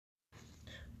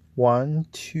1,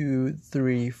 2,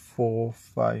 3, 4,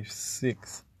 5,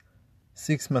 6.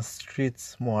 6 ma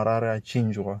streets Harare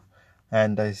achinjwa,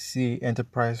 and I see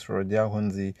Enterprise Road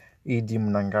yahonzi Idi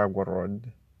Mnangagwa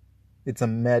Road. It's a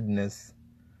madness.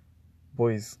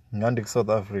 Boys, Ngandik South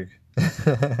Africa.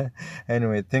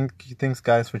 Anyway, thanks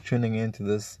guys for tuning in to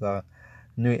this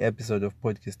new episode of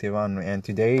Podcast Evano. And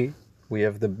today we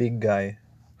have the big guy.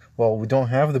 Well, we don't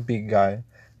have the big guy,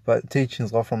 but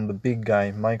teachings are from the big guy,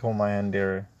 Michael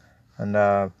Mayandere. And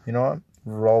you know what?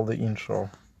 Roll the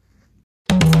intro.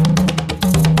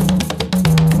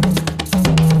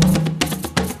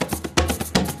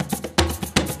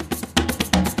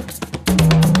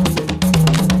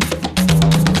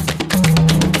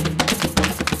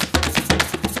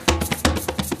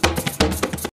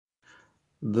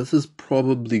 This is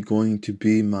probably going to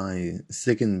be my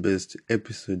second best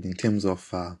episode in terms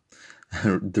of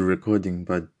the recording,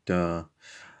 but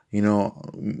you know,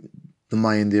 the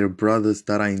Mayandere brothers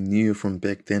that I knew from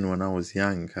back then when I was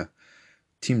young,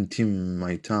 Tim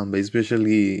Maitamba,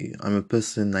 especially I'm a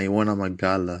person, I want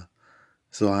Magala,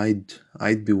 so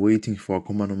I'd be waiting for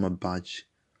Komanoma Batch.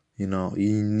 You know,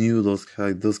 you knew those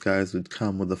guys would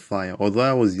come with the fire. Although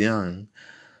I was young,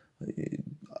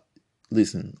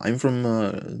 listen, I'm from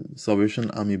a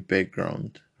Salvation Army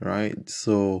background, right?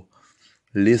 So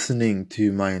listening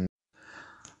to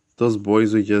those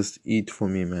boys would just eat for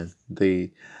me, man.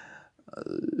 They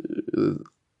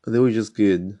were just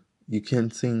good. You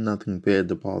can't say nothing bad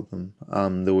about them.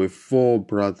 There were 4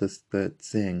 brothers that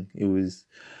sang. It was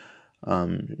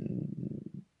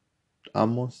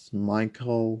Amos,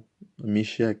 Michael,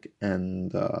 Meshach,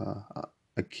 and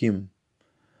Akim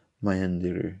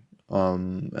Mayandere.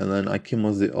 And then Akim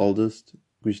was the oldest,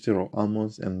 Guistero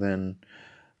Amos, and then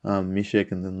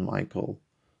Meshach, and then Michael.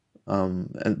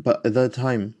 But at that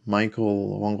time,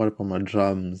 Michael wangarpa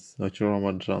drums,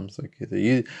 drums. Okay, so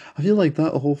I feel like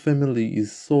that whole family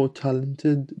is so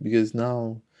talented, because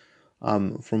now,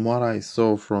 from what I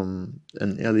saw from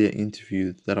an earlier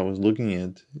interview that I was looking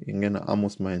at, Ngana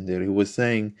Amos Mayandere, he was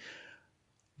saying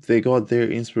they got their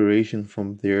inspiration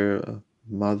from their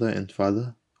mother and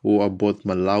father, who are both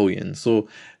Malawian. So,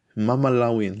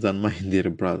 Malawians and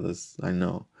Mayandere brothers, I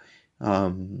know.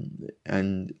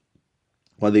 And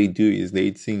what they do is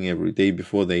they'd sing every day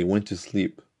before they went to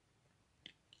sleep.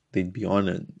 They'd be on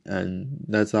it. And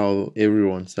that's how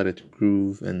everyone started to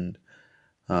groove. And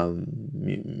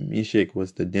Meshach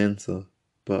was the dancer.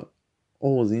 But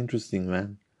all was interesting,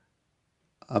 man,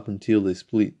 up until they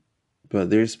split. But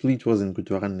their split wasn't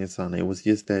Kutwaran Nesana. It was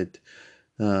just that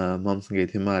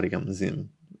Mamsangaitimari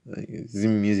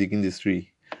Zim music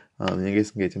industry. I guess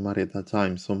get married at that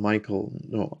time. So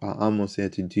Amos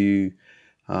had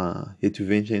to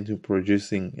venture into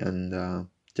producing and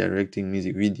directing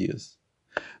music videos.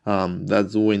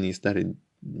 That's when he started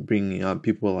bringing up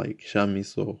people like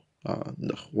Shamiso,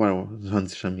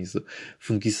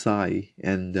 Funky Sai,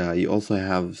 and you also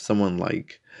have someone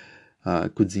like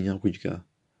Kudzinya Kujka.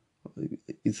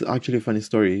 It's actually a funny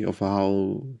story of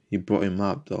how he brought him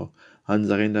up, though.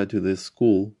 Hanzarenda to this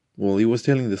school. Well, he was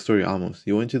telling the story almost.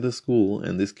 He went to the school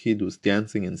and this kid was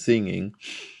dancing and singing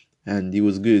and he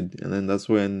was good. And then that's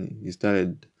when he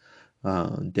started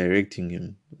directing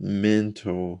him.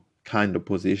 Mentor kind of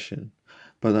position.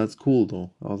 But that's cool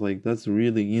though. I was like, that's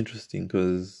really interesting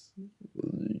because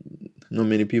not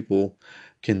many people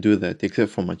can do that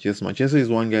except for Machesa. Machesa is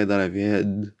one guy that I've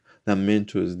had that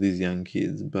mentors these young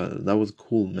kids. But that was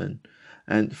cool, man.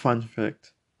 And fun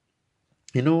fact.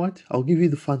 You know what? I'll give you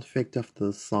the fun fact after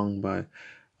the song by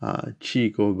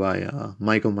Chico by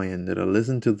Michael Mayandere.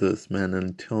 Listen to this, man,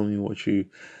 and tell me what you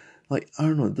like. I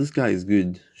don't know. This guy is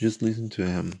good. Just listen to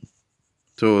him.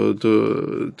 To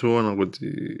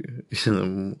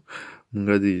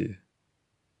Mungadi.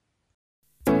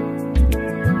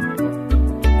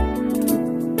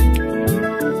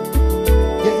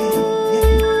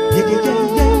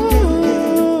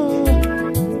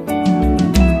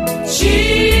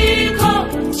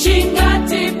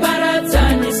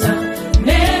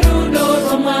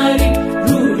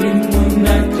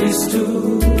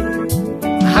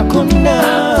 Hakuna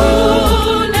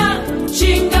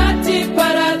chingati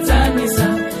parazanisa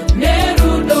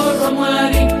nerudo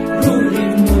romari ruri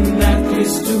muna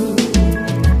Kristu.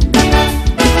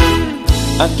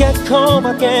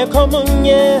 Akeko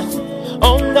munye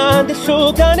onga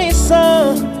dishukanisa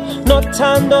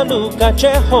notando luka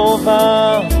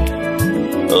Jehovah.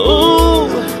 Ooh,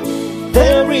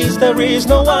 there is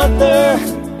no other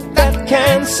that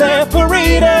can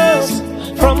separate us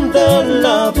from the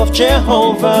love of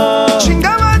Jehovah.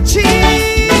 Chingama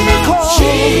Chico,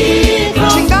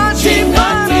 Chingati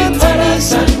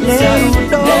Parazanisa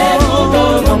nerudo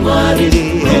romari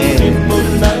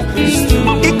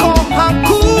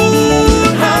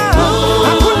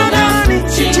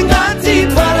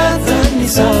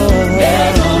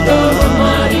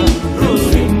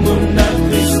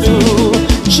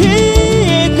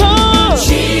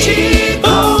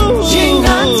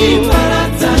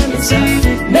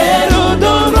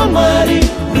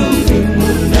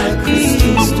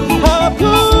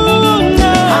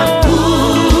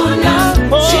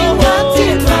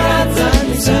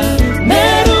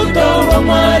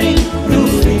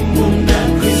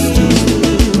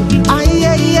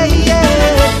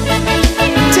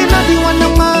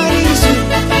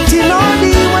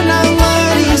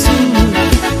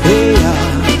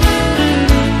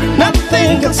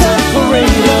can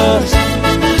separate us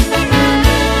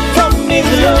from His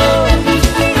love.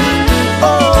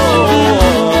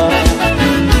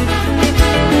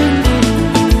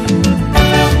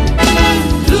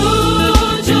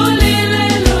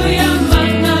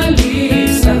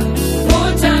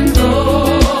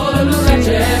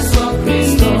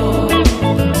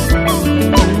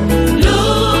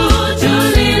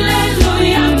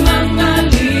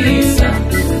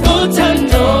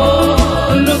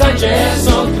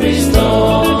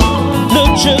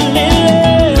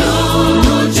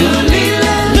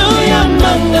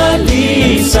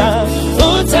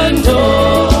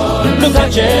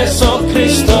 Jesu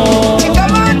Kristo.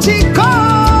 Chico,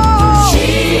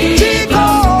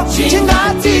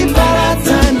 chingati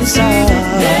paratanisa.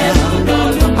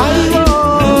 Ayo,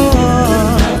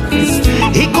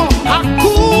 iko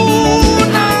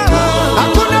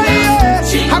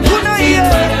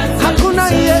hakuna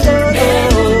ye,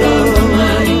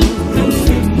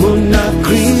 muna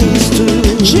Kristo.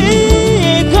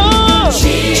 Chico,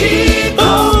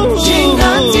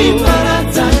 chingati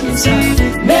paratanisa.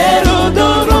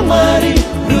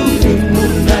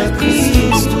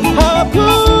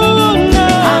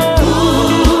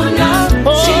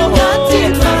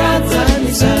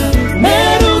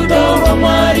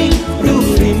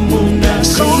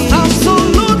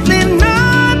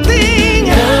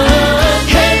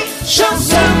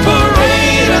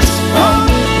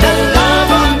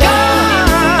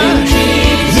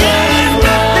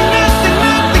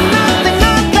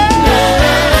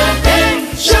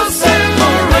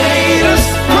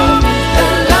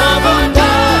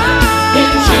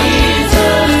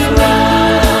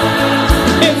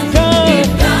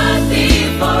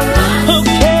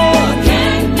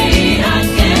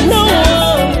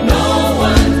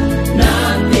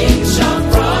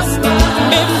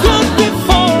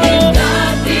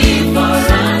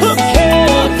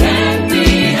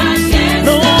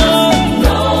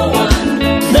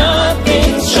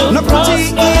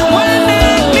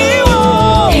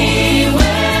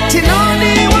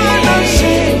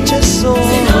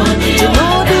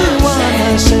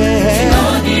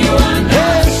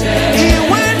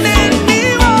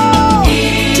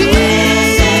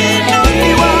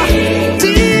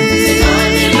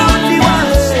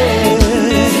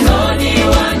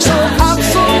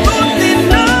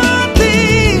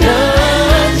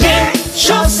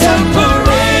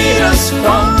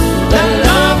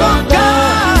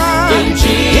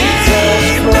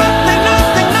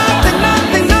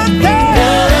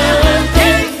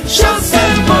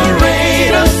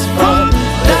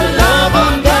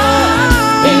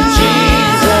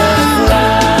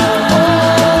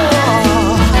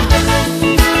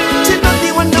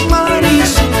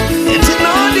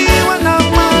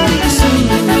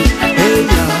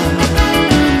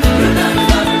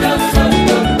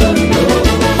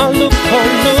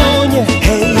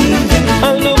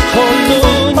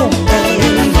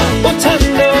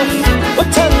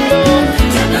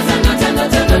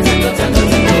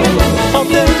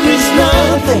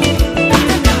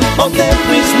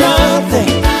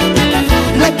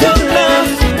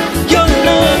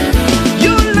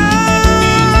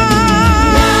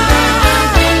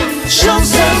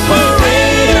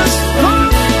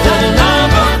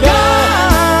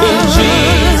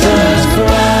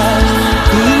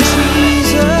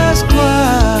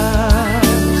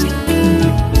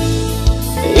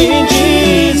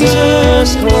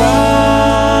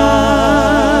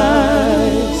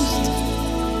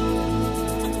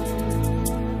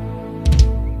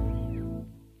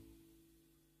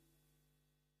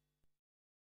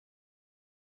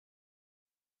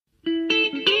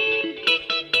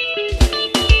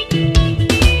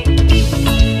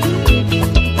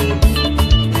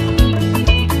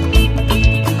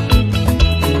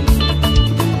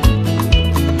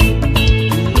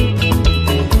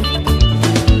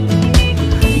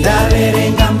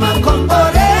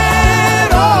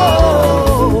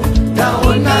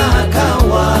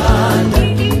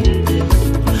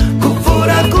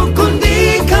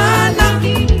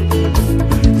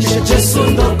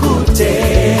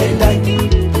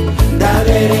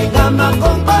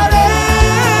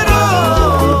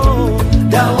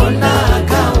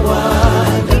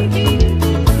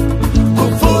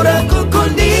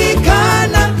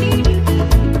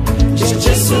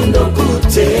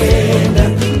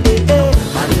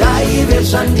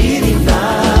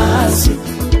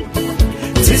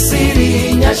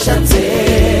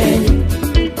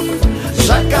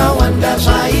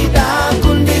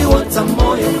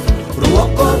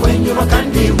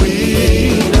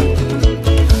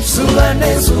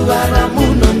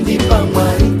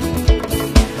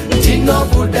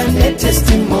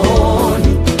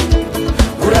 Testimony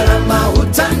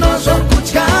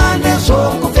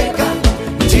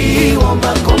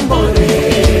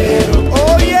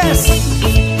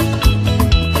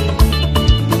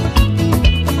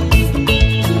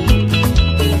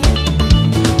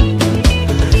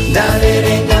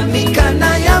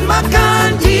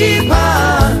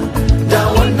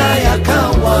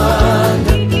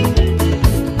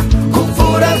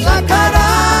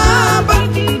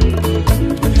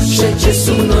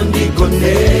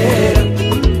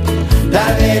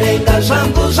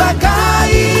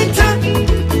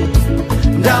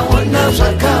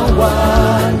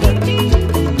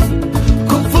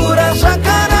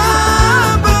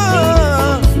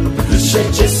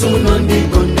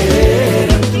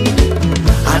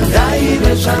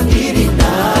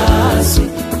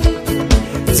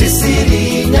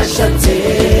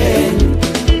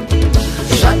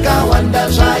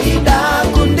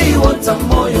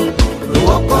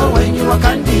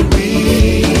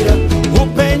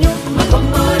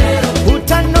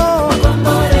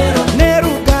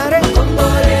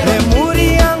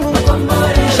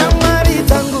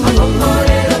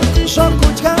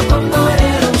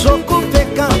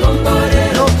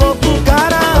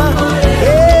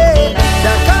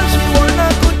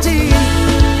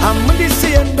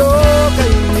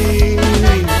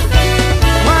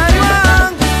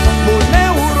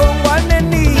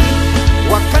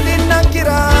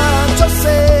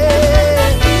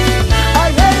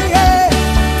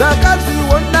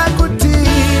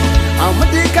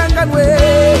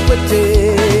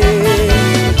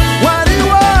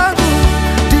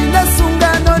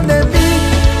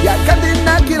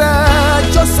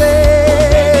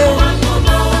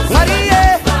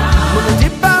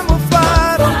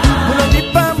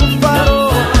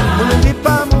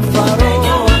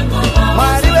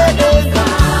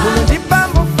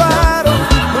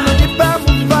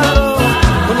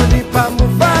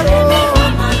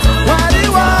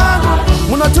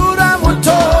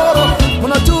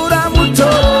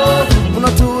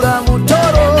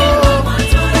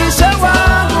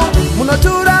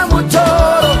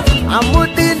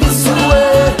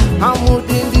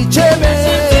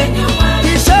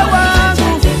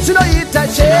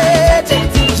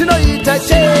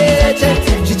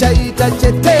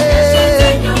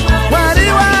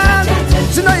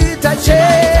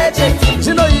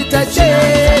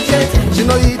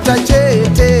zvinoita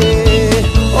chete.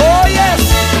 Oh yes,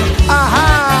 aha,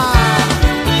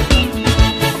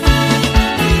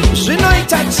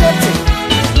 zvinoita chete.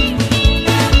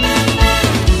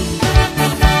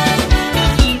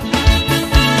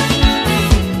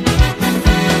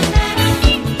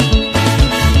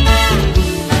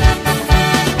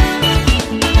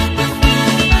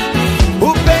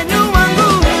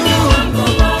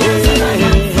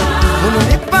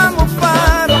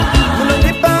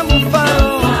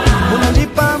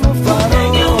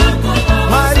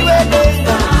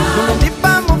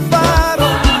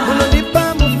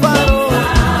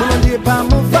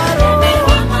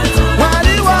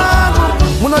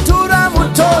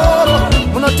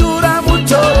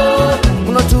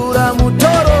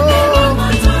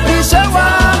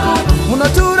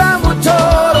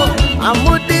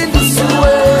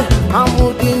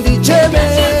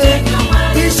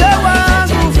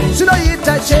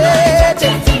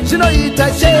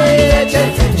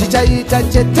 Zvinoita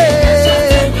chete,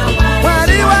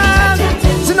 Mwari wangu,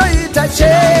 zvinoita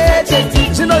chete,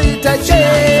 zvinoita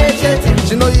chete,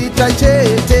 zvinoita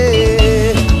chete.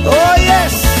 Oh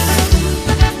yes,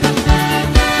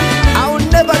 I will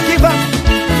never give up.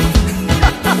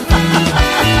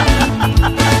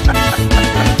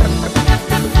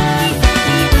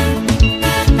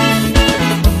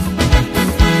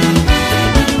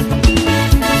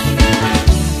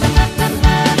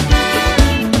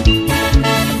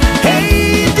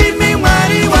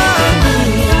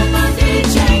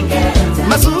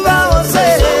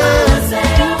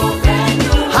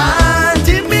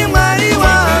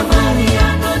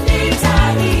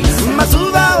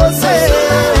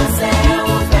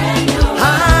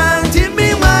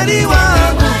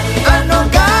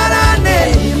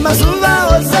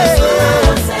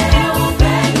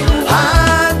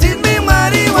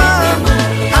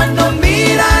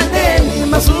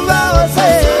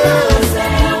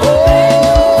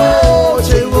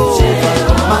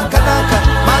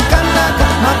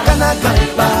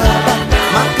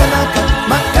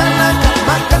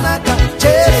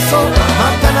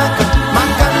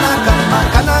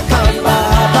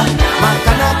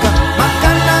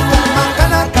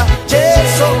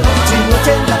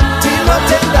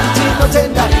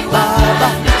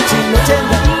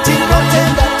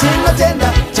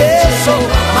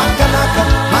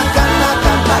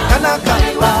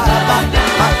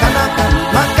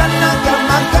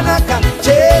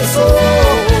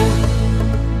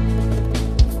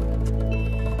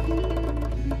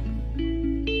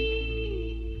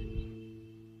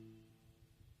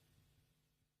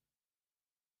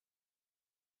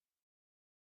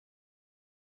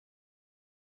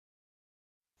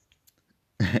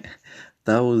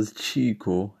 That was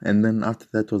Chico, and then after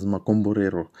that was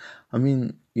Macomborero. I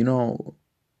mean, it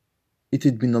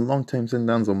had been a long time since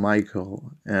Danzo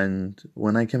Michael, and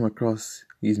when I came across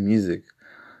his music,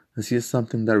 it's just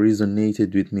something that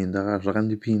resonated with me, and I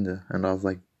was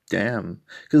like, damn,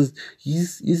 because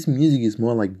his music is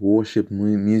more like worship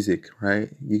music, right?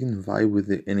 You can vibe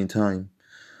with it anytime,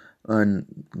 and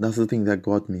that's the thing that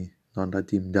got me on that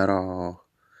team.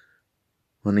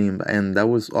 And that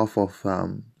was off of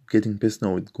Getting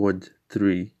Personal with God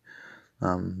 3.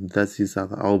 That's his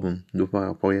other album.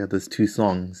 There's 2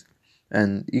 songs,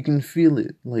 and you can feel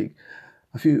it. Like,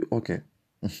 I feel okay.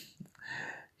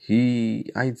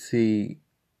 I'd say,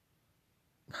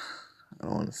 I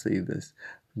don't want to say this,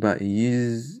 but he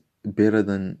is better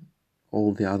than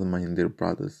all the other Mahindra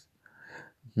brothers.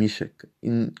 Mishak.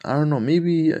 I don't know,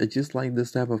 maybe I just like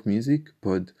this type of music,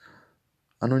 but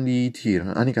I don't need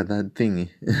here. I got that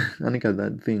thingy.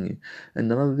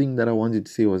 And another thing that I wanted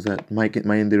to say was that my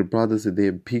brothers at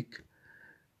their peak,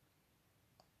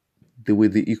 they were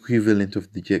the equivalent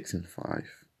of the Jackson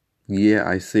 5. Yeah,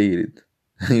 I say it.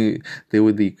 They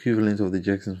were the equivalent of the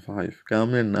Jackson 5.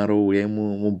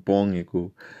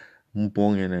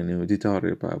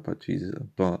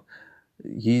 But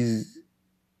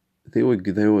they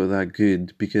were that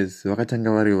good because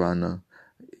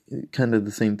kind of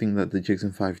the same thing that the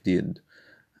Jackson 5 did,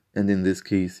 and in this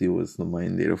case it was the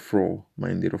Mahindra 4.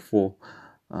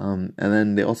 And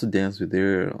then they also danced with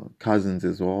their cousins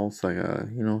as well. So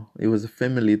it was a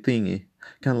family thingy,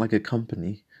 kind of like a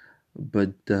company.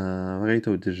 But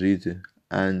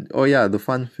and oh yeah, the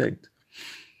fun fact: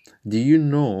 do you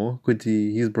know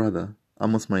Kuti, his brother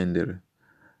Amos Mahindra?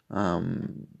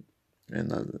 And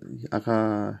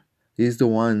he's the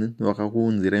one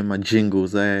wakakunzira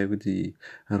majingles aya kuti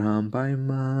rambai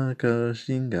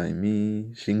makashingai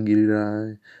mi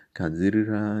shingirirai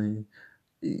kadzirirai.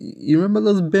 You remember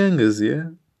those bangers,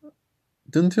 yeah?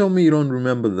 Don't tell me you don't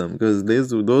remember them, because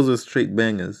those were straight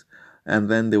bangers. And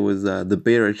then there was the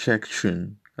Beira Check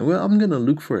tune. Well, I'm gonna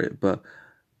look for it, but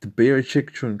the Beira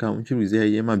Check tune,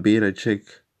 yeah, my Beira Check.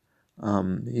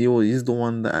 He's the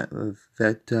one that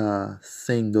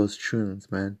sang those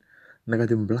tunes, man.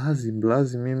 Nakati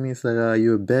Blazi mimi saga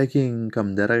you're backing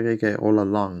Kamdarake all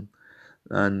along.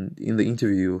 And in the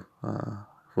interview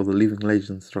for the Living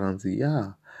Legends, Ranzi,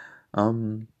 yeah,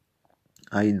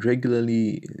 I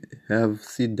regularly have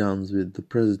sit-downs with the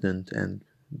president, and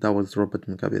that was Robert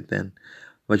Mugabe then.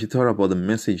 But you thought about the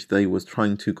message that he was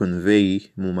trying to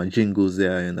convey, Muma jingles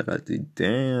there, and I got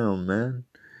damn, man.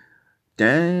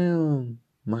 Damn.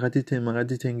 Makati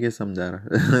tenge samdara.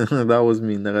 That was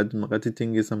me. Makati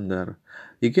tenge samdara.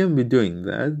 You can't be doing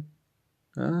that.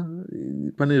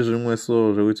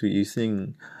 You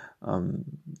sing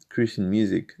Christian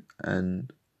music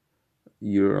and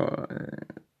you're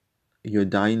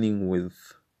dining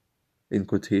with, in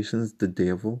quotations, the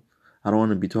devil. I don't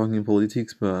want to be talking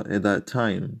politics, but at that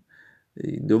time,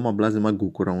 you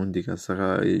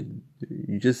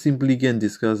just simply can't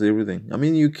discuss everything. I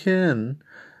mean, you can,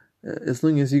 as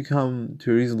long as you come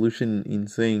to a resolution in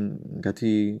saying but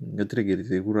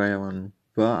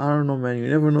I don't know, man. You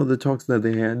never know the talks that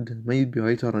they had. Maybe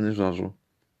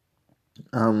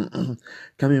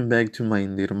coming back to my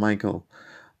dear Michael,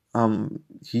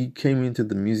 he came into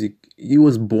the music. He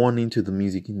was born into the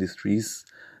music industries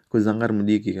because in the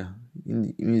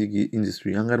music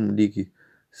industry,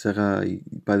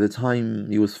 by the time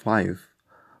he was 5,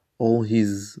 all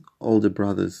his older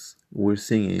brothers were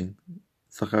singing.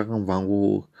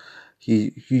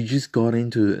 He just got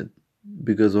into it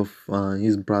because of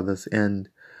his brothers, and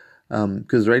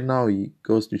because right now he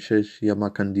goes to church,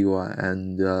 Makandiwa,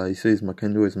 and he says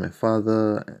Makandiwa is my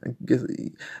father. I guess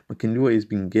Makandiwa has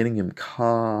been getting him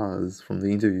cars from the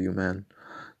interview, man.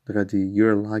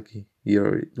 You're lucky.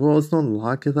 Well, it's not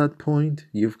luck at that point.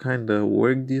 You've kind of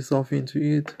worked yourself into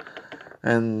it,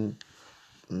 and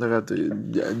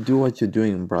do what you're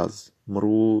doing, bros.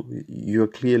 Maru, you're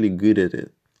clearly good at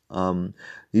it.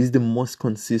 He's the most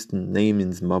consistent name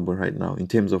in Zimbabwe right now in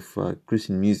terms of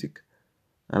Christian music,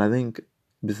 and I think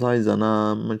besides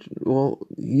Anna,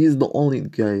 he's the only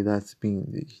guy that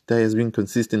has been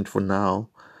consistent for now.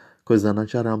 Because Anna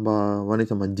Charamba,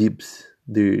 Vanitama Dips,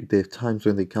 there are times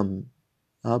when they come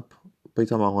up.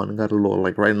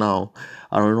 Like right now,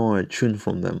 I don't know a tune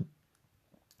from them.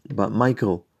 But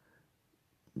Michael,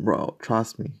 bro,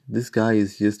 trust me, this guy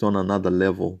is just on another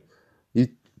level.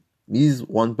 He's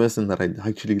one person that I'd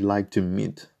actually like to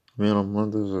meet. I mean, I'm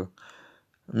not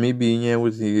maybe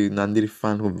with the Nandiri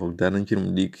fan of Bogdan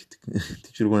Chirumdik,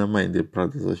 teacher one of my dear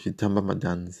brothers, or she tamba my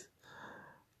dance.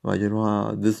 But you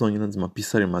know, this song is my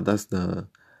pisarima, that's the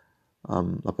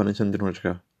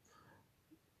Apanachandinochka.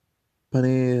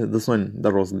 Pane, this one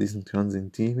that was listening to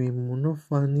Hansin TV,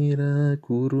 Munofanira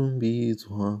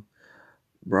Kurumbizwa.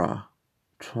 Bruh,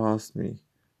 trust me.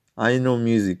 I know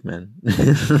music, man.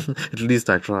 At least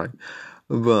I try.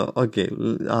 But okay,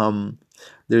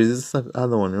 there is this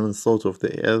other one on Salt of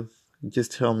the Earth.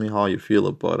 Just tell me how you feel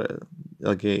about it.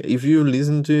 Okay, if you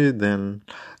listen to it, then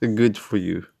good for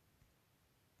you.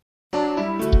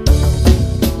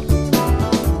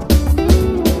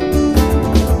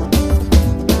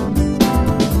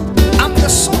 I'm the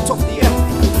salt of the earth.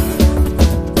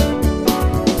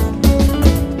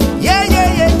 Yeah,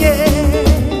 yeah, yeah, yeah.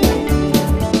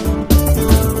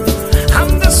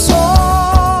 I'm the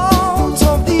salt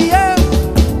of the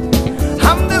earth.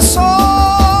 I'm the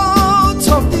salt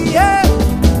of the earth.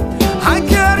 I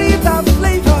carry that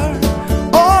flavor.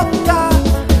 Oh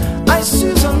God, I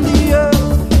season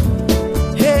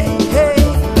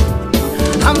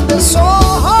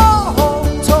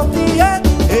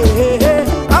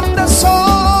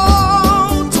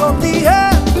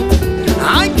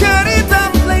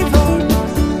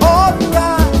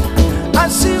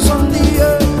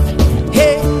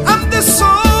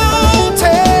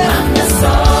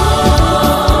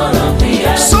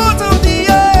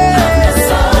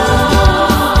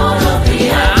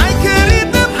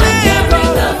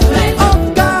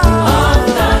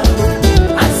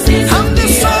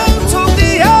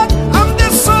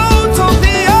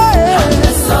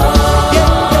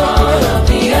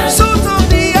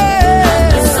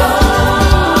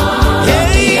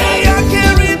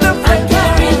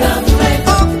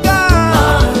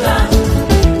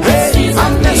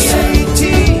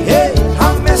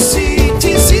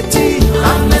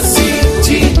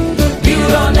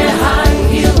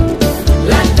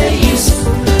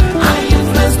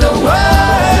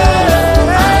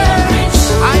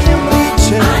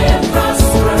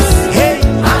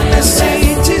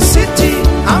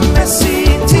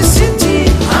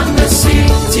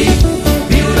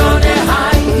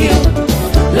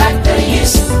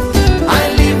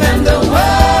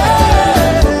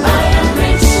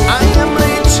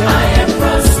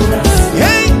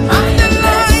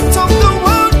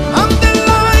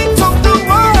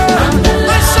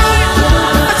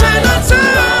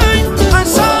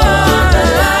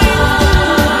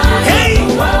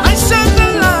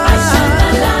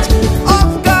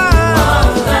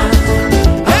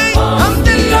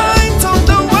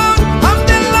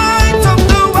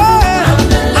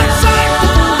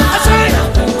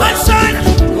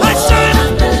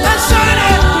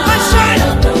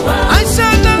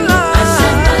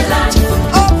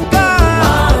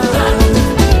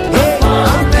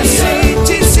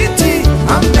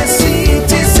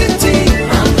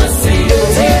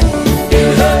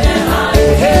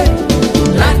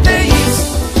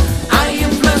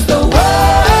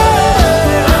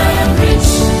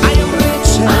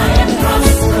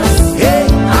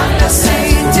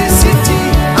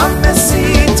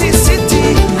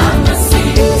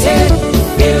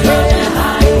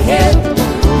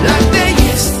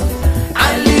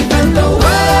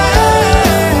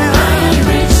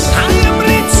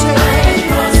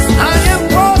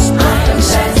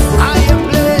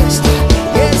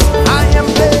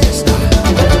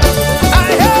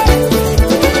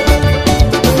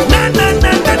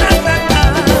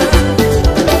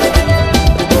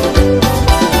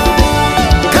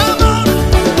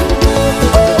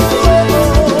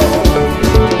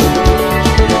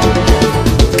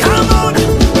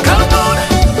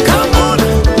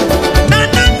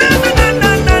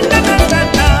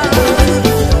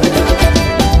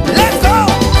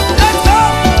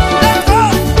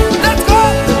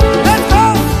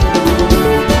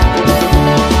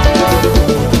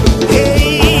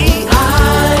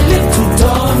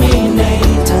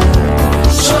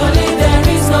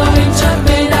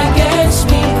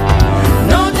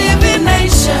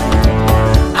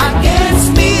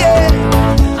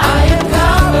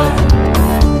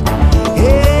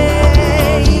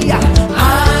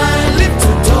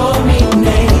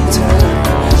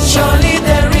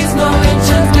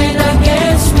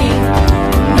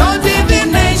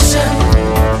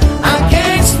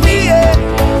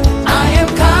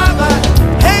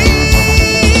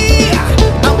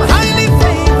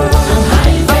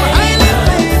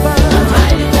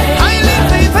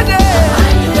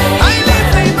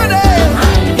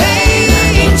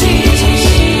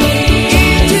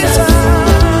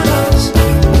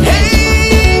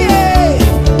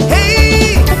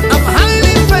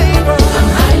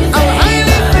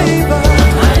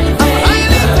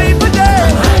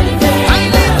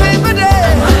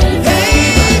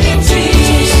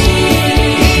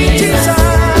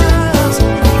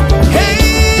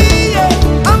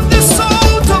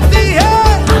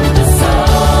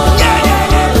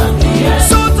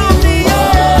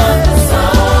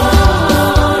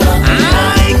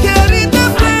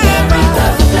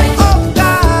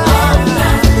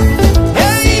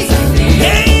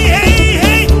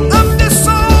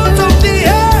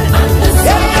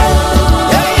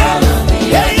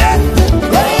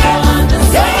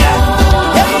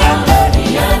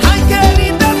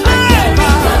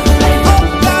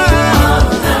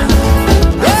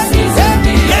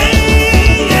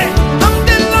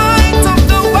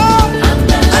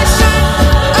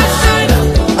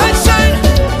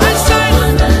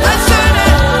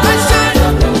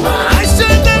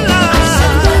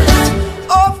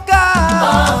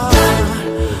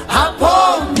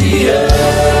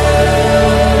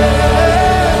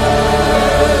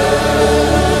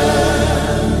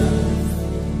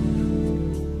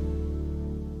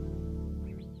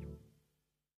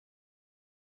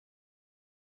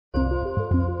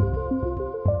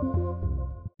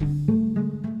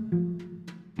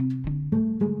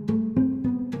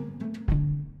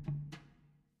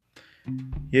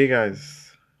Yeah,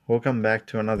 guys, welcome back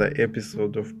to another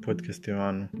episode of Podcast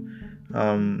Tirano.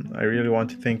 I really want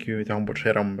to thank you,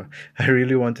 I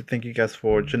really want to thank you guys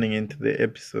for tuning into the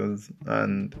episodes.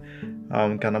 And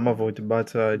Kanama Vote,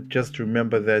 but just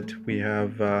remember that we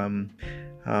have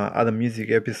other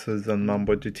music episodes on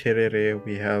Mambo Duterere.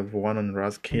 We have one on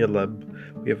Ras Caleb.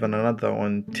 We have another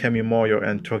on Temi Moyo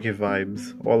and Toki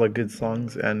Vibes. All are good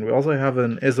songs. And we also have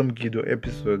an Ezom Guido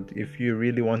episode if you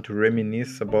really want to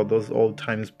reminisce about those old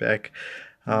times back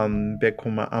home,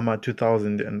 AMA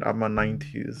 2000 and AMA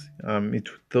 90s.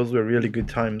 Those were really good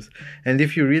times. And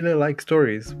if you really like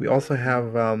stories, we also have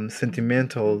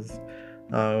Sentimentals,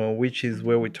 which is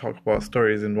where we talk about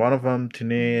stories. And one of them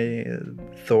today,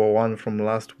 the one from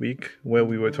last week, where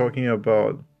we were talking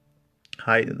about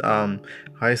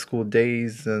high school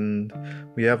days, and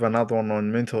we have another one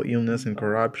on mental illness and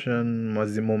corruption,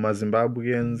 Mazimuma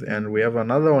Zimbabweans, and we have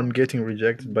another on getting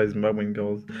rejected by Zimbabwean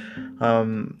girls.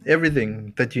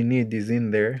 Everything that you need is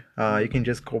in there. You can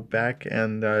just go back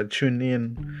and tune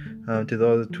in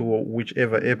to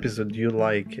whichever episode you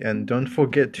like, and don't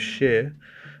forget to share.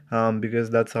 Because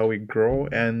that's how we grow.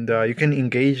 And you can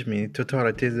engage me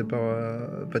Totara Teze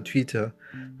by Twitter.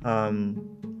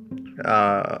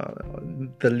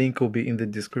 The link will be in the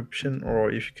description, or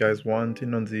if you guys want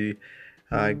on the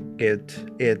get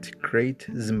at Great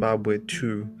Zimbabwe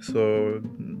 2. So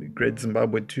Great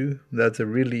Zimbabwe 2, that's a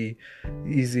really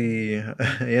easy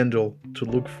handle to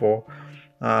look for.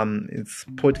 It's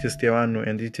Podcast Tirano,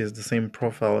 and it is the same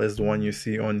profile as the one you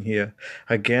see on here.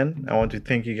 Again, I want to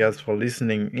thank you guys for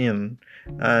listening in,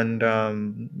 and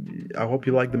I hope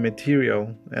you like the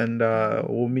material, and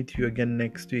we'll meet you again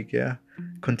next week. Yeah,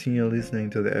 continue listening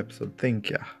to the episode.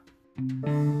 Thank you.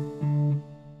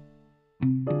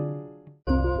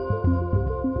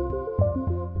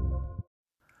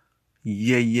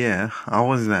 Yeah, how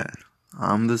was that?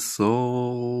 I'm the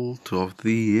salt of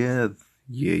the earth.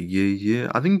 Yeah.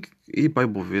 I think a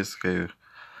Bible verse here.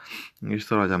 You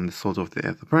thought I'm the salt of the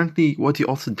earth. Apparently, what he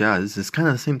also does is kind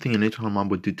of the same thing in National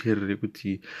Mambo Duterre.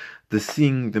 The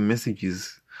seeing the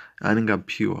messages are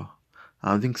pure.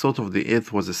 I think Salt of the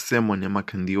Earth was a sermon in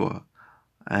Makandiwa,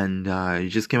 and he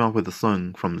just came up with a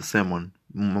song from the sermon.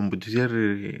 Mambo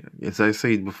Duterre, as I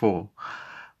said before,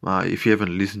 if you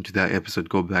haven't listened to that episode,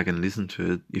 go back and listen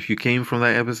to it. If you came from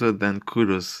that episode, then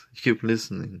kudos. Keep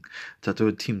listening. Tato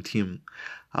team.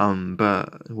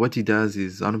 But what he does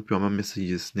is anupima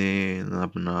messages ne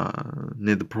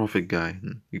the prophet guy,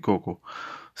 Ikoko.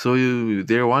 So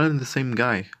they're one and the same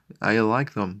guy. I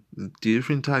like them.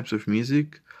 Different types of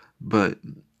music, but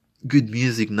good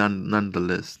music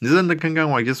nonetheless.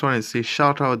 I just want to say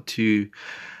shout out to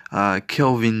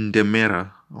Kelvin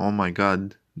Demera. Oh my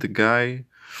God, the guy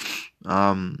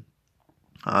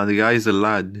is a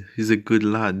lad. He's a good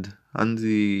lad, and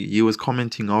he was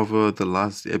commenting over the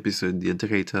last episode, the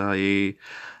indicator, the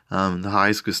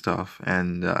high school stuff,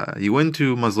 and he went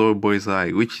to Mazoro Boys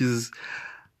High, which is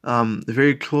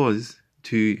very close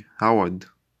to Howard.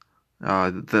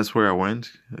 That's where I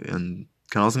went, and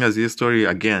can also see a story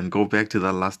again. Go back to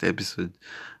that last episode.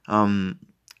 And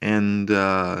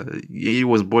he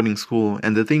was boarding school,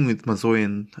 and the thing with Mazoro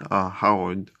and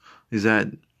Howard is that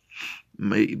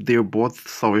they're both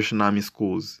Salvation Army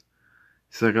schools.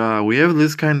 It's like we have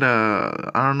this kind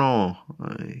of, I don't know,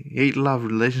 hate-love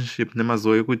relationship. We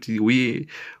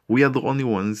are the only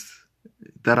ones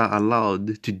that are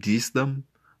allowed to diss them.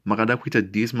 Makada kuita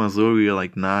diss Mazoro, you're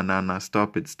like, nah,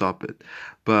 stop it.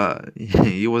 But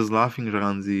he was laughing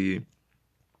around the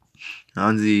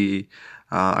akaenda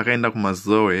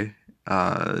kuMazoro.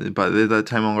 But at that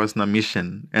time I was on a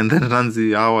mission, and then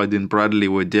Ranzi, Howard, and Bradley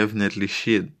were definitely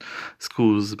shit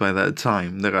schools by that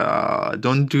time. Like,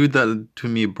 don't do that to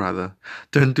me, brother.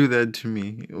 Don't do that to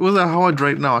me. It was at Howard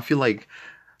right now. I feel like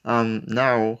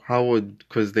now Howard,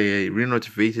 because they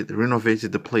renovated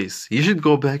the place. You should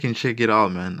go back and check it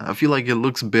out, man. I feel like it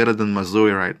looks better than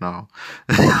Mazoro right now.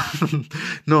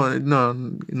 No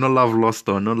love lost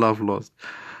though. No love lost.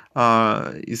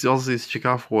 It's also his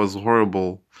Chikafu was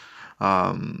horrible.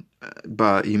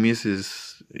 But he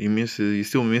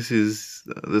still misses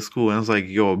the school, and I was like,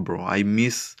 yo, bro, I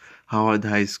miss Howard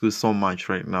High School so much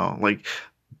right now. Like,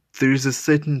 there's a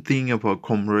certain thing about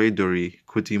camaraderie,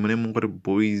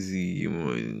 boys,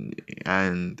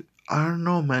 and I don't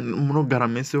know, man. I'm got a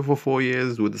message for 4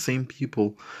 years with the same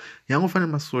people. Young fan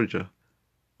my soldier,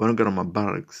 but got my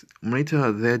barracks.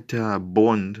 Later that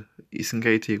bond, you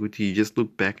just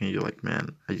look back and you're like,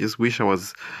 man, I just wish I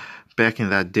was back in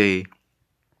that day.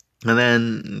 And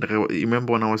then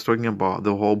remember when I was talking about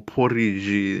the whole porridge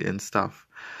and stuff,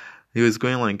 he was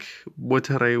going like, what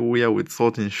are I with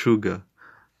salt and sugar?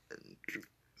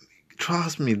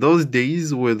 trust me, those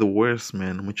days were the worst,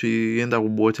 man. Which you end up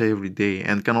with water every day,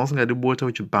 and can also get the water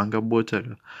which you bang up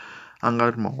water.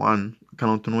 Angar one can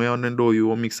also know on the door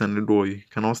you mix on the door.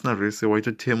 Can also not race away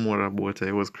to 10 more water.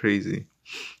 It was crazy.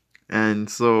 And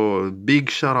so, big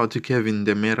shout out to Kevin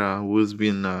Demera, who's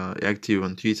been active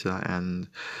on Twitter. And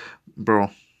bro,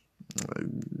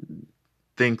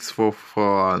 thanks for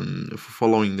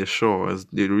following the show, as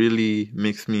it really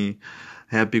makes me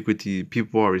happy with the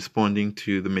people are responding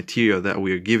to the material that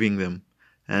we are giving them.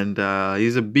 And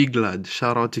he's a big lad.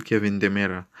 Shout out to Kevin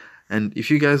Demera. And if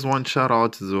you guys want shout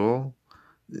out as well,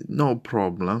 no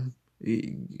problem. On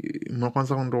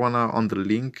the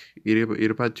link,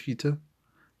 iripa Twitter.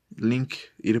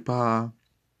 Link iripa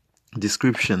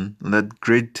description, that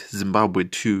Great Zimbabwe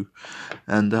too,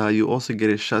 and you also get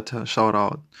a shout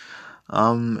out,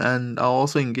 and I'll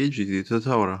also engage with you,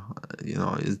 Tataura. You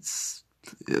know, it's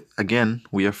again,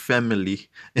 we are family.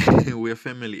 We are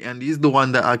family, and he's the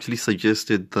one that actually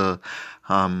suggested the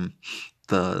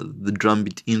drum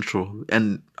beat intro,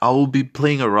 and I will be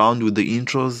playing around with the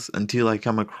intros until I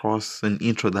come across an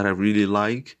intro that I really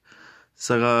like.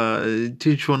 So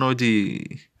teach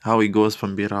how it goes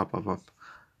from beat up.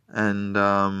 And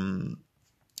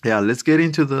yeah, let's get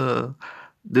into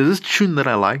there's this tune that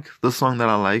I like, the song that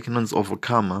I like, and it's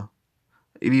Overcomer.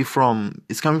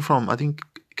 It's coming from, I think,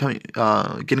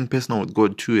 Getting Personal with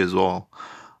God 2 as well.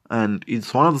 And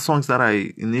it's one of the songs that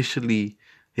I initially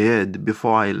heard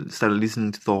before I started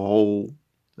listening to the whole,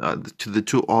 to the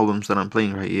 2 albums that I'm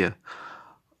playing right here.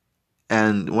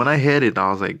 And when I heard it, I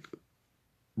was like,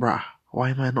 bruh, why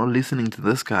am I not listening to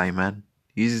this guy, man?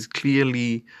 He's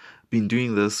clearly been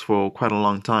doing this for quite a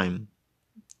long time.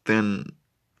 Then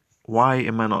why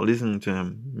am I not listening to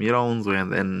him?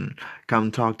 And then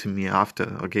come talk to me after,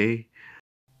 okay?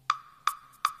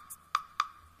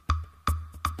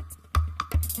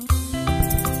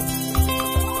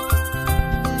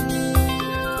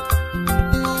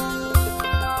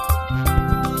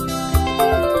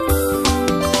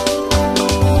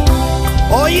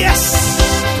 Oh yes,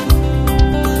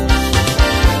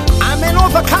 I'm an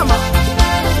overcomer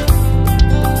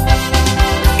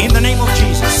in the name of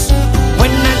Jesus. When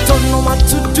I don't know what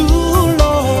to do,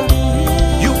 Lord,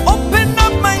 you open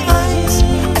up my eyes.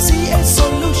 I see a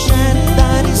solution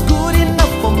that is good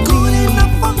enough for me.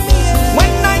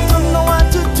 When I don't know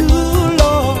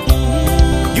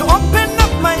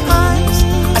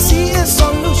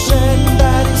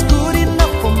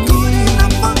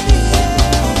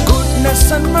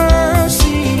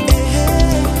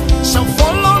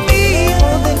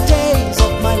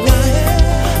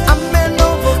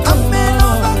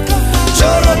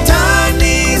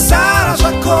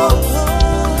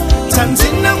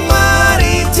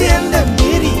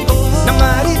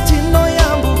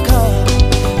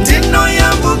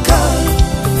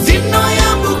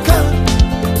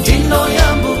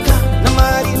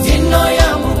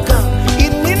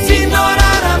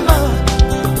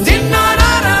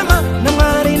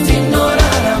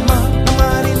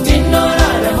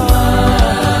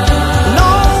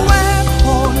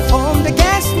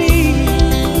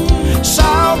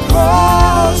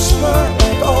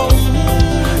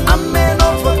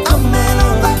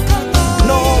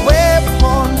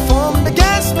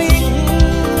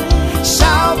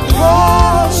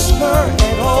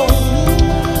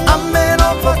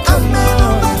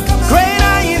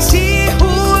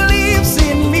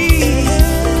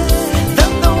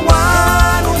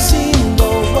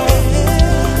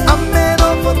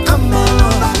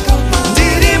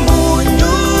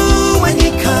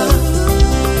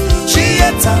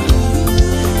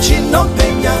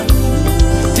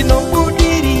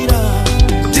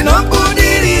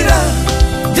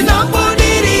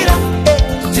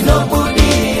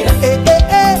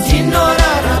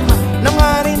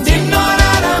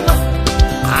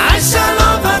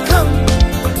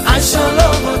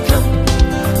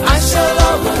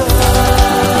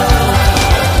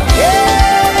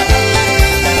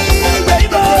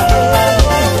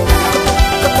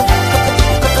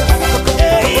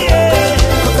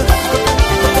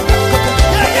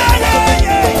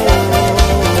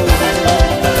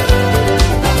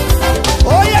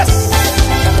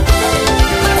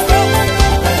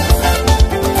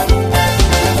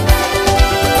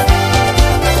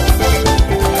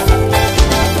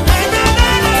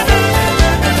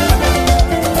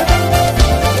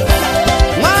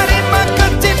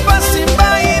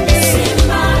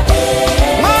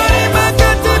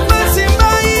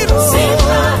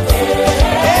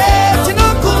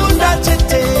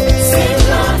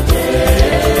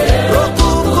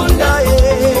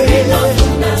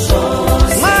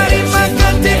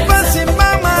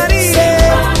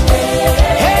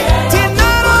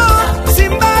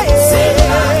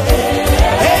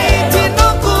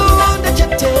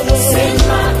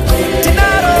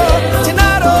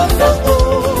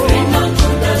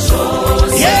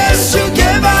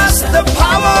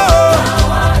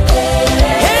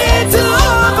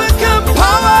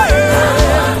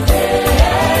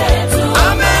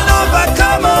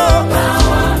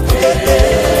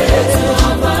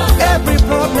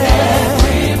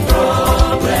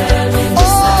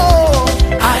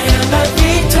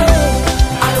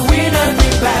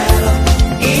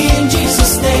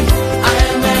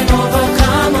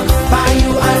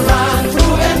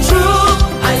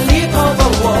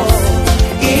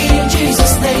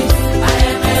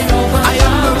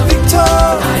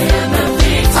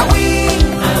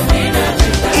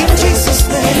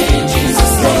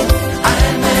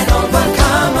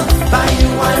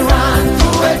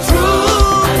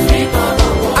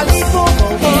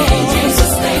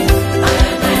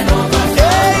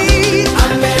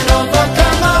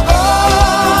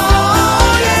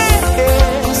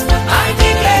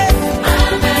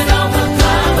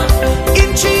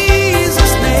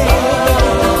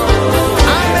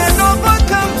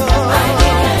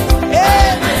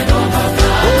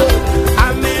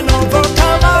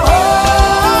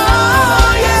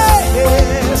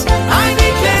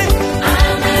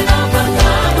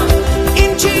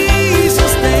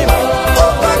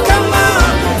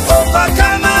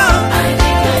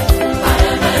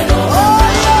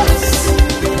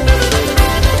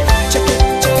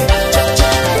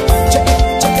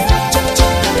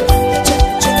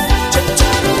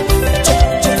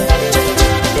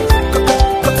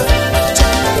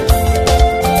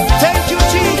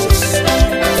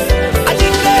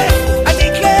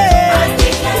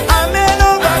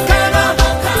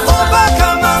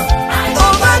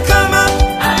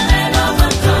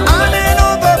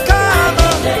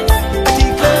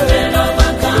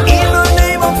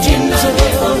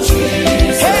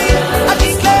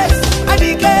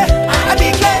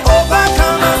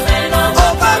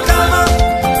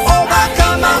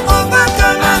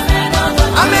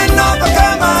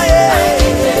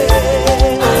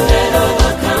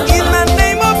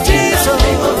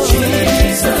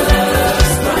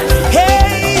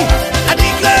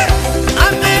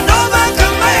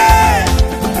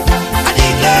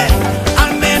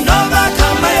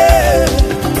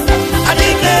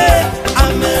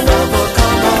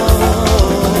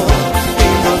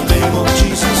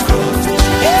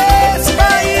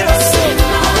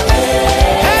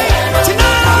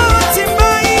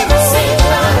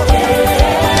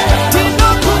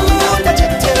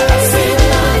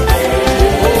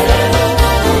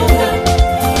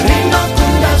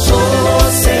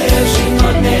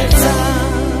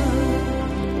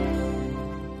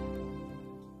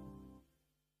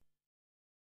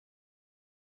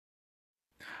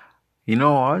You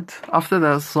know what? After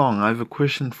that song, I have a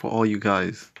question for all you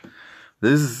guys.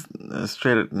 This is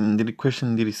straight ndiri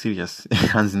question ndiri serious.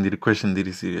 Hands ndiri question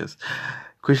ndiri serious.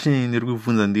 Question ndiri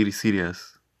kuvunza ndiri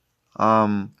serious.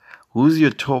 Who's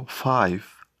your top 5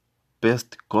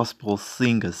 best gospel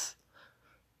singers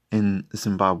in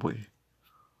Zimbabwe?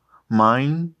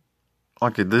 Mine,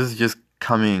 okay, this is just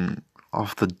coming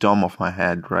off the dome of my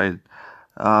head, right?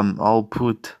 I'll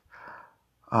put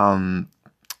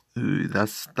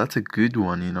that's a good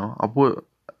one, you know. I'll put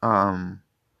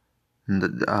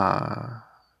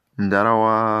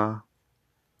Ndarawa,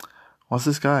 what's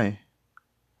this guy?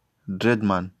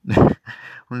 Dreadman.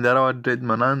 Ndarawa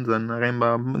Dreadman Anzan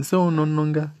Remba so no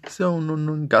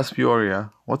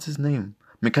Gaspioria. What's his name?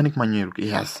 Mechanic Manyeruke,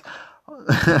 yes.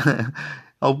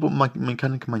 I'll put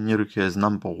Mechanic Manyeruke as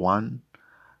number 1.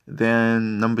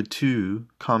 Then number 2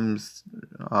 comes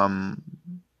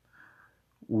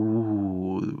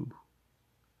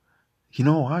you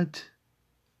know what?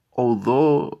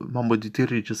 Although Mambo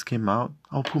Ditere just came out,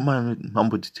 I'll put my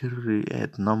Mambo Ditere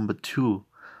at number 2.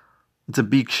 It's a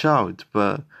big shout,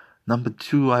 but number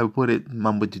 2 I put it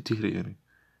Mambo Ditere.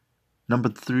 Number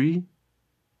 3,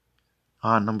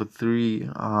 I put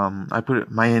it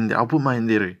Mayendere. I'll put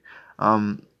Mayendere.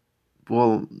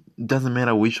 Well, it doesn't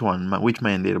matter which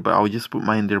Mayendere, but I'll just put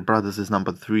Mayendere Brothers as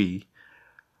number 3.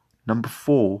 Number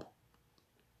 4,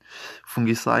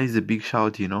 Fungisai is a big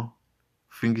shout, you know.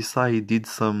 Fungisai did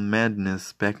some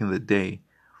madness back in the day.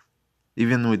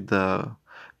 Even with do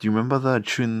you remember the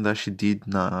tune that she did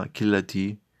na Killer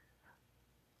T?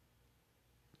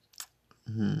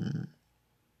 Yeah,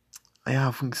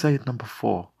 Fungisai at number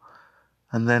 4.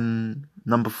 And then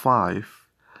number 5,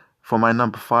 for my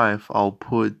number 5, I'll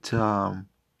put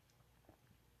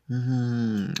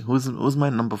who's my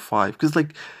number 5? Because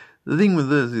like the thing with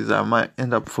this is I might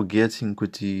end up forgetting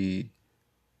kuti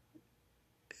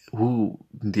who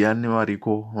ndiani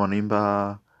wariko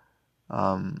wanaimba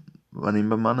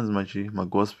manas machi my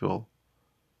gospel.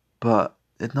 But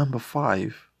at number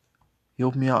 5,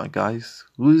 help me out, guys.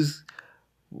 Who's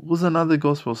another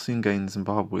gospel singer in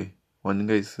Zimbabwe? When you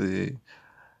guys say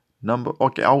number,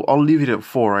 okay, I'll leave it at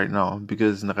 4 right now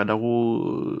because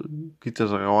nakadaku kita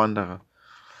zakawanda.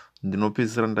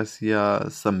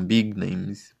 Ndinopezerandasiya some big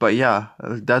names, but yeah,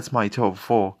 that's my top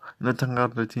 4.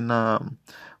 Notangatina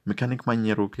Mechanic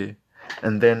Manyeruke,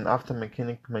 and then after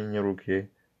Mechanic Manyeruke,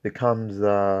 there comes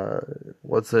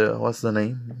what's the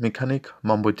name? Mechanic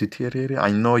Mambo Ditere.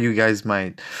 I know you guys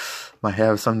might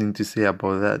have something to say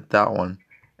about that one,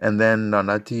 and then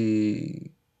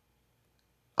Nanati.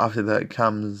 After that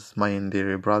comes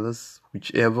Mayendere Brothers,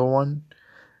 whichever one.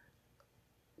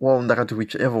 Well,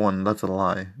 whichever one, that's a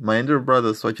lie. Mayendere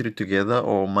Brothers, Swatch It Together,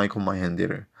 or Michael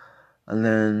Mayendere. And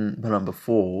then, by number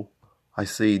 4, I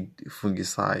say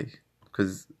Fungisai,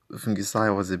 because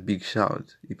Fungisai was a big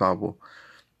shout, Ipabo.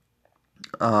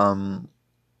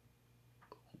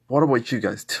 What about you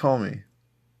guys? Tell me.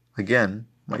 Again,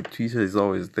 my Twitter is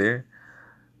always there.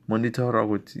 Mondita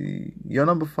Rawati. You're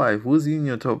number 5. Who's in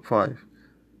your top 5?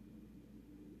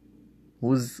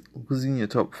 Who's in your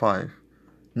top 5?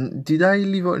 Did I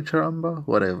leave out Charamba?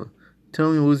 Whatever.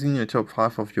 Tell me who's in your top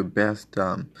 5 of your best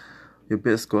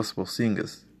gospel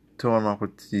singers. Tell me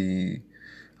what the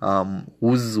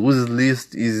whose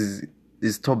list is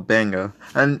top banger.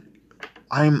 And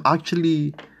I'm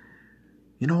actually,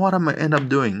 you know what I might end up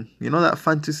doing? You know that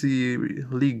fantasy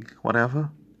league,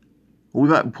 whatever? We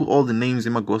might put all the names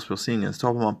in my gospel singers,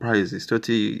 top of my prizes.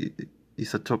 30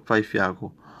 is a top 5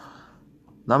 Fiago.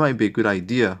 That might be a good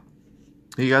idea.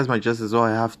 You guys might just as well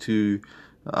have to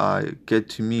get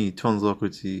to me,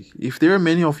 Tonzokuti. If there are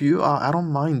many of you, I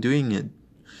don't mind doing it.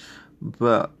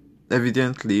 But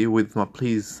evidently, with my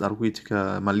pleas,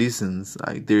 my listens,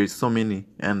 there is so many,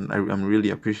 and I'm really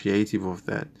appreciative of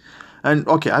that. And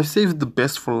okay, I've saved the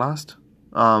best for last.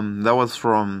 That was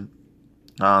from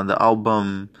the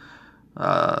album,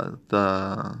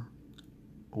 the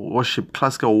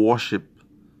Classical Worship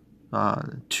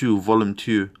 2, Volume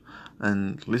 2.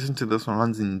 And listen to this one,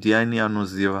 runs in Diani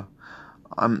Anoziva.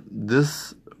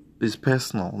 This is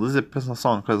personal. This is a personal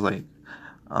song because, like,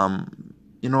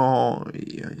 you know,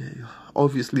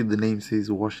 obviously the name says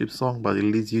worship song, but it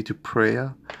leads you to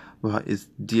prayer. But it's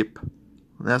deep.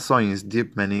 That song is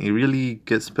deep, man. It really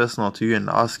gets personal to you and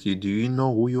asks you, do you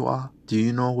know who you are? Do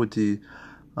you know what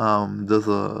there's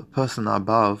a person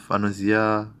above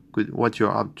Anozia, what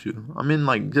you're up to? I mean,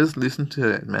 like, just listen to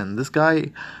it, man. This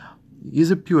guy,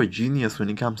 he's a pure genius when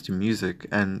it comes to music,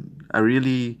 and I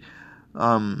really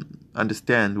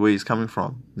understand where he's coming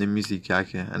from, the music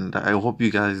yake, and I hope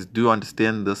you guys do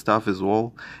understand the stuff as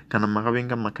well. Kana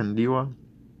makabenga makandiwa,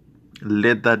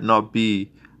 let that not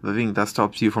be I think that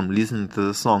stops you from listening to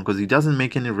the song, because he doesn't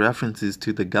make any references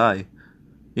to the guy.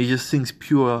 He just sings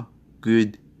pure,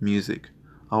 good music.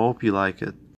 I hope you like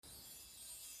it.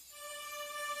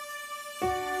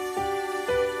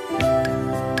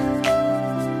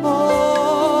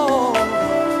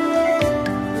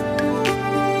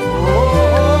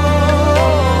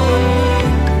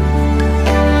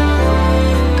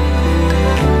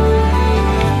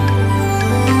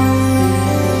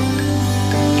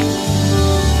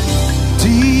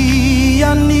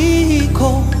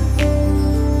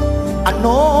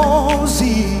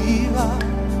 Anoziva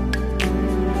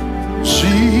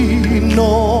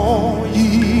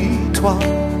Shinoitwa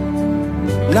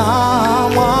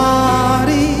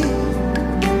Nawari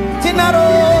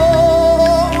Tinarozita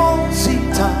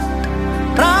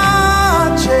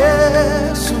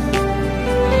Rajesu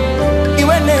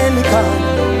Iwenenika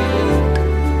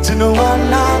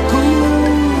Tinowanaku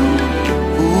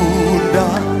Unda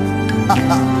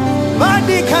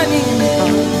Vadikanika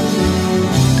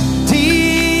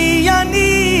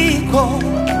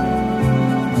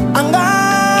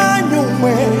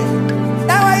anganyumwe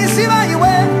dawa isiva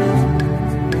iwe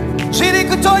shiri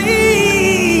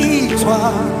kutoitwa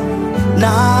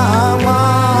na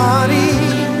mari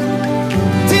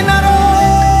tinarosita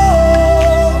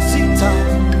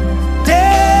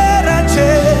tera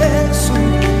Jesu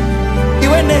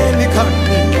iwe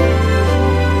nemikani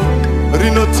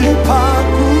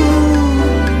rinotipaku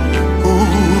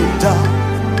kuda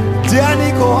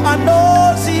tianiko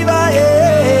anosiva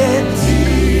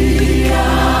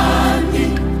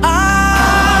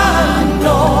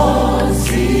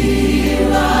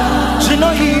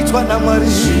Shinoitwa na mari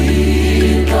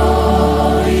Shinoitwa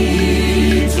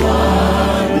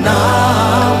na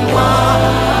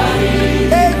mari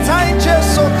Etai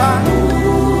Jesoka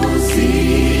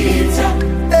Uzita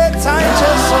Etai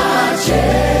Jesoka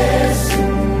Jesu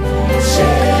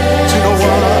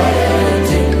Shinowa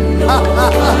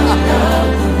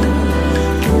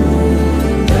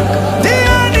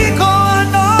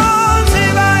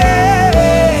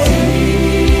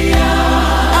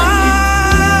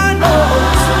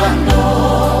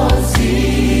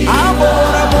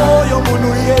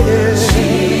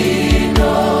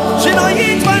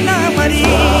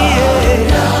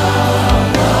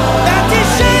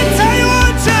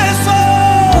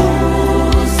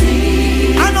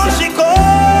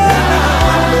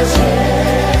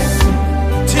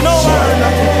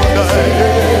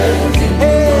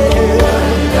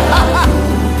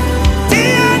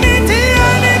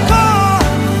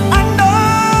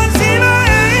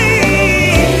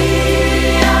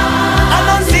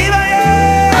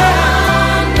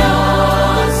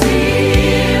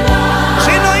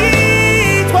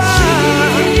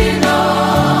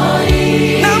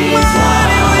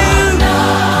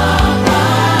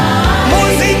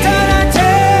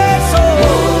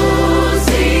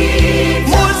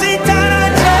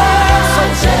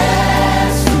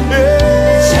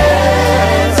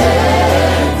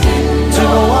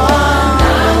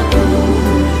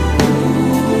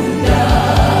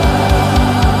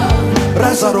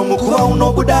Lazaro mukuba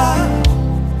unobuda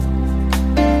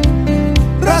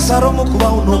Lazaro mukuba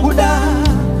unobuda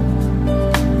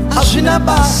Hazvina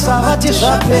basa vati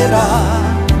zvapera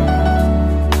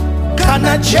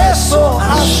Kana Jesu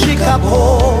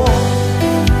asvikapo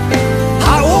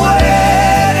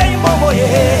Hauere imomo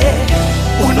ye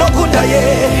Unokunda ye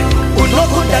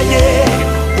Unokunda ye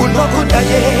Unokunda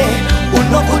ye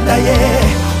Unokunda ye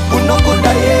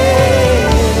Unokunda ye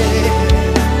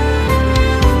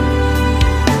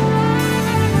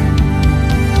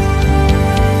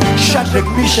Shadrach,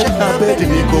 Meshach na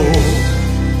Abednego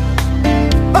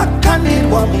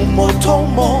bakanirwa mu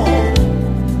motomo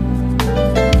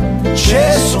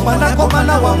Jesu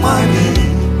mwanakomana wa mwami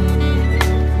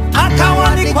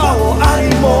akawanikwawo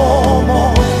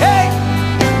alimomo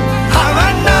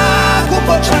havana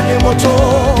kupochane moto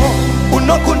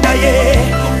unokunda ye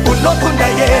unokunda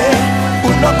ye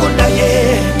unokunda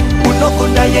ye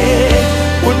unokunda ye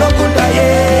unokunda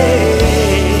ye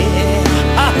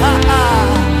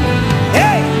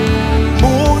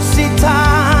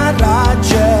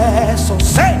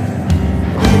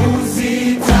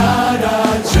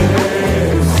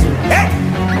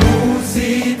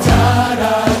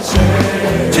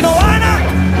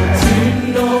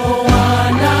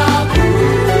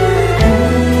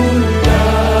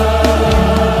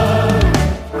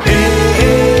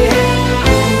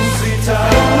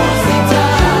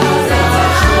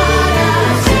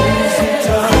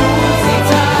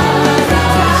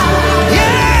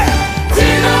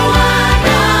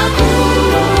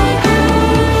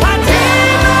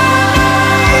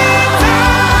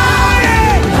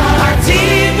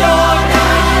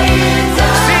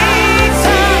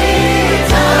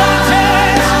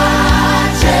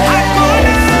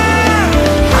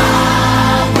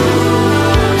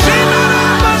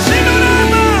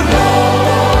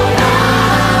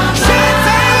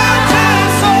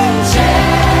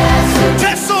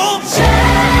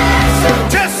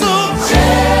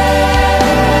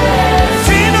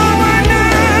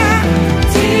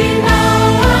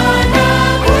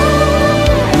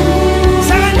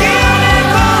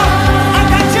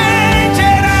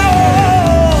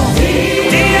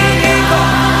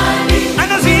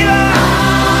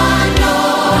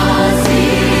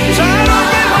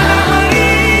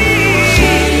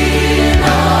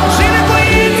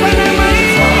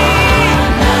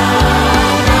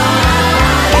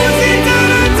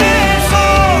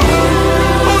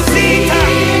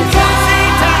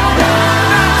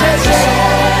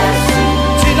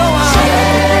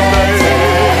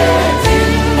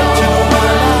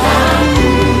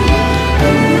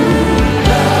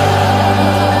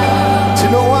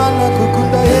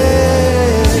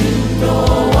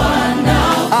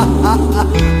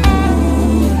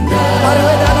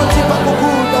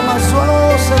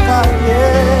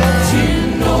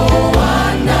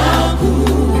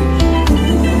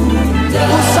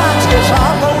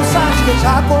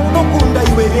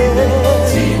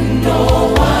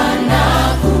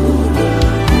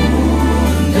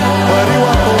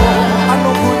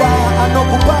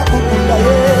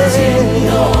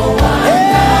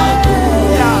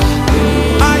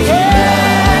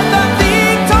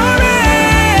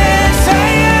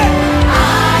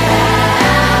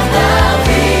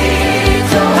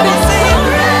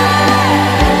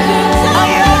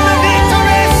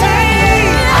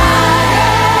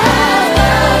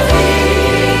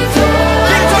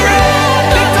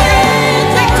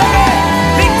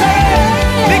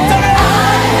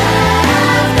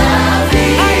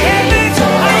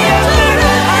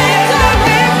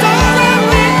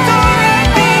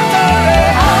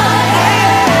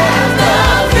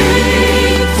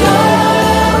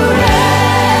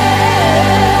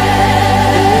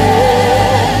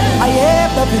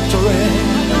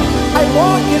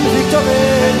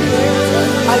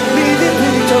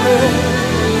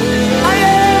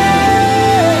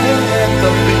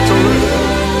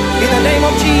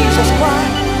Jesus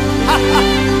Christ.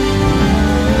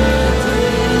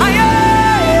 I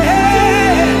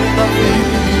am the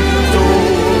victor.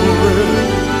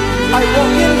 I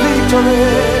walk in victory.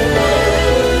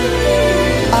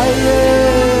 I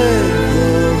am the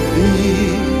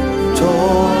victor.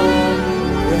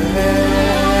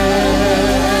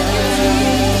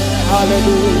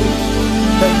 Hallelujah.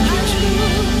 Thank you, Jesus.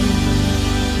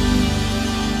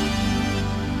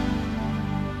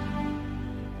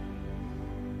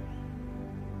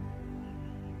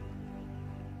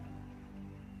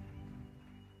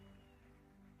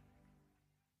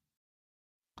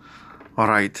 All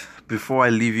right, before I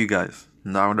leave you guys,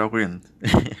 now that we're in,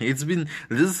 it's been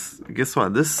this. Guess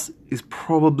what? This is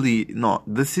probably not.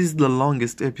 This is the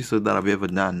longest episode that I've ever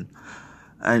done,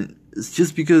 and it's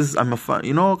just because I'm a fan.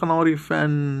 You know, Kanori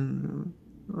fan.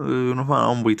 You know,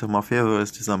 I'm with my favorites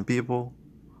to some people.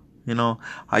 You know,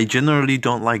 I generally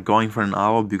don't like going for an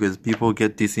hour because people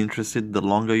get disinterested the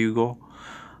longer you go.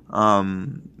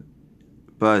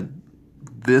 But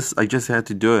this, I just had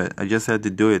to do it. I just had to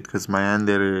do it because my end,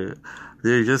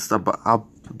 they're just up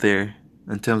there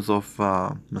in terms of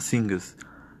my singers.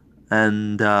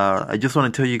 And I just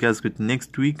want to tell you guys that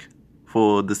next week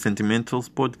for the Sentimentals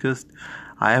podcast,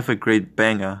 I have a great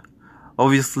banger.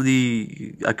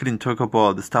 Obviously, I couldn't talk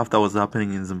about the stuff that was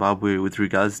happening in Zimbabwe with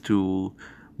regards to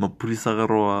Mapurisa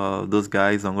Garoa, those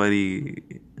guys. I'm very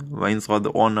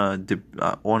the honor,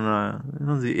 you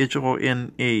know, the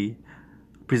HONA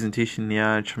presentation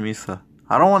near Chamisa.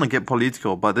 I don't want to get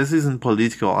political, but this isn't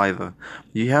political either.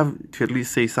 You have to at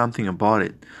least say something about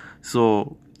it.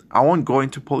 So I won't go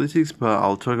into politics, but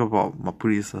I'll talk about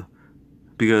Mapurisa.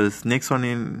 Because next one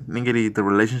in Ningeri, the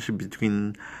relationship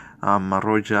between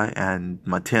Maroja and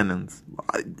my tenants.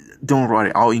 Don't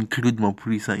worry, I'll include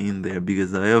Mapurisa in there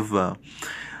because I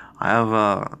have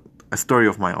a story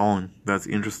of my own that's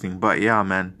interesting. But yeah,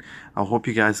 man, I hope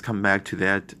you guys come back to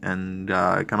that. And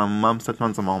kind of start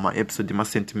on some of my episode, my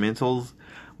Sentimentals.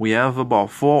 We have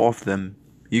about 4 of them.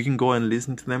 You can go and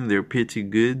listen to them. They're pretty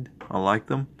good. I like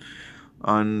them.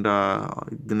 And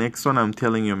the next one, I'm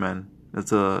telling you, man,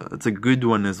 it's a good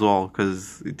one as well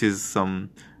because it is some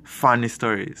funny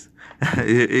stories.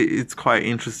 It's quite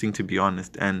interesting, to be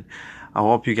honest. And I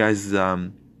hope you guys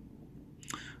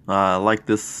like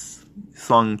this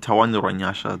song Tawani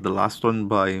Ranyasha, the last one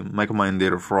by Michael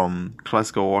Maindere from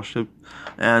Classical Worship.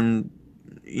 And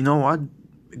you know what?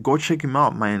 Go check him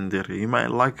out, Maindere. You might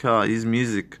like his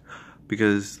music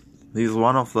because he's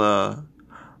one of the...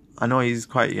 I know he's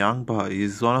quite young, but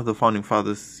he's one of the founding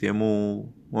fathers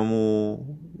Wamu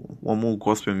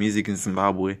gospel music in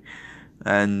Zimbabwe.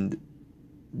 And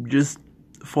just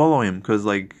follow him, because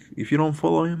like if you don't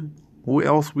follow him, who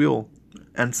else will?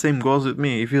 And same goes with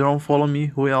me. If you don't follow me,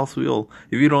 who else will?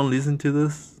 If you don't listen to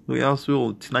this, who else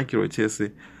will? If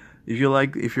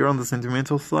you're on the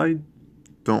sentimental side,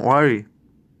 don't worry.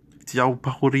 Here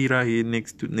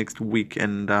next week,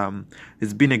 and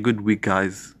it's been a good week,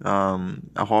 guys. I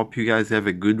hope you guys have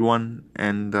a good one.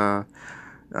 And a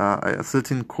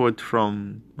certain quote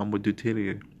from Mambo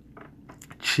Dutere: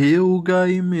 Cheuga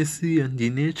imesi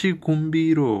andine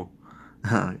chikumbiro.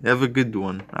 Have a good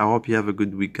one. I hope you have a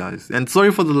good week, guys. And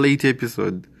sorry for the late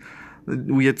episode.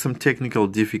 We had some technical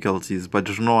difficulties, but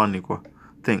no one.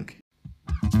 Thank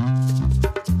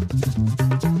you.